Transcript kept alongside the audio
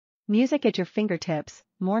Music at your fingertips,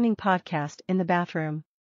 morning podcast in the bathroom.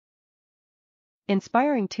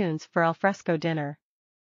 Inspiring tunes for alfresco dinner.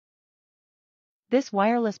 This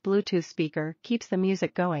wireless Bluetooth speaker keeps the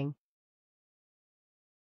music going.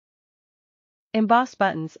 Embossed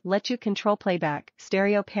buttons let you control playback,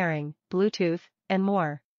 stereo pairing, Bluetooth, and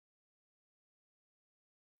more.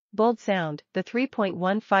 Bold sound, the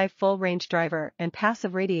 3.15 full-range driver and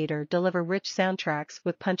passive radiator deliver rich soundtracks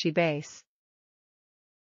with punchy bass.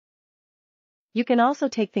 You can also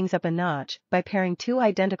take things up a notch by pairing two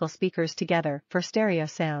identical speakers together for stereo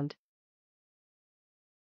sound.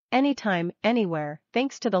 Anytime, anywhere,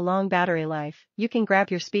 thanks to the long battery life, you can grab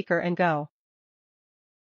your speaker and go.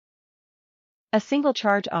 A single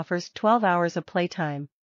charge offers 12 hours of playtime.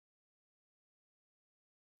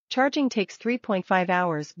 Charging takes 3.5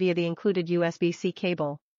 hours via the included USB-C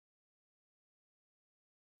cable.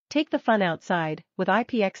 Take the fun outside. With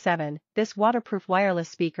IPX7, this waterproof wireless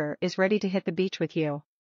speaker is ready to hit the beach with you.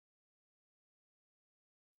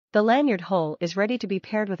 The lanyard hole is ready to be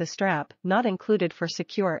paired with a strap, not included for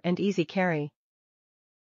secure and easy carry.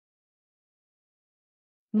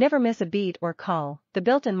 Never miss a beat or call. The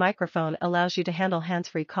built-in microphone allows you to handle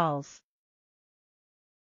hands-free calls.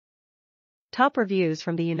 Top reviews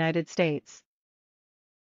from the United States.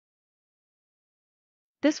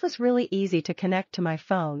 This was really easy to connect to my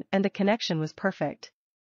phone and the connection was perfect.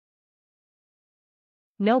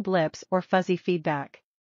 No blips or fuzzy feedback.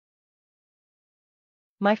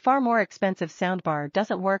 My far more expensive soundbar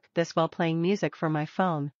doesn't work this well playing music from my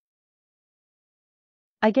phone.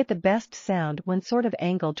 I get the best sound when sort of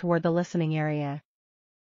angled toward the listening area.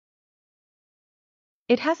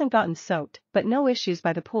 It hasn't gotten soaked, but no issues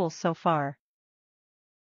by the pool so far.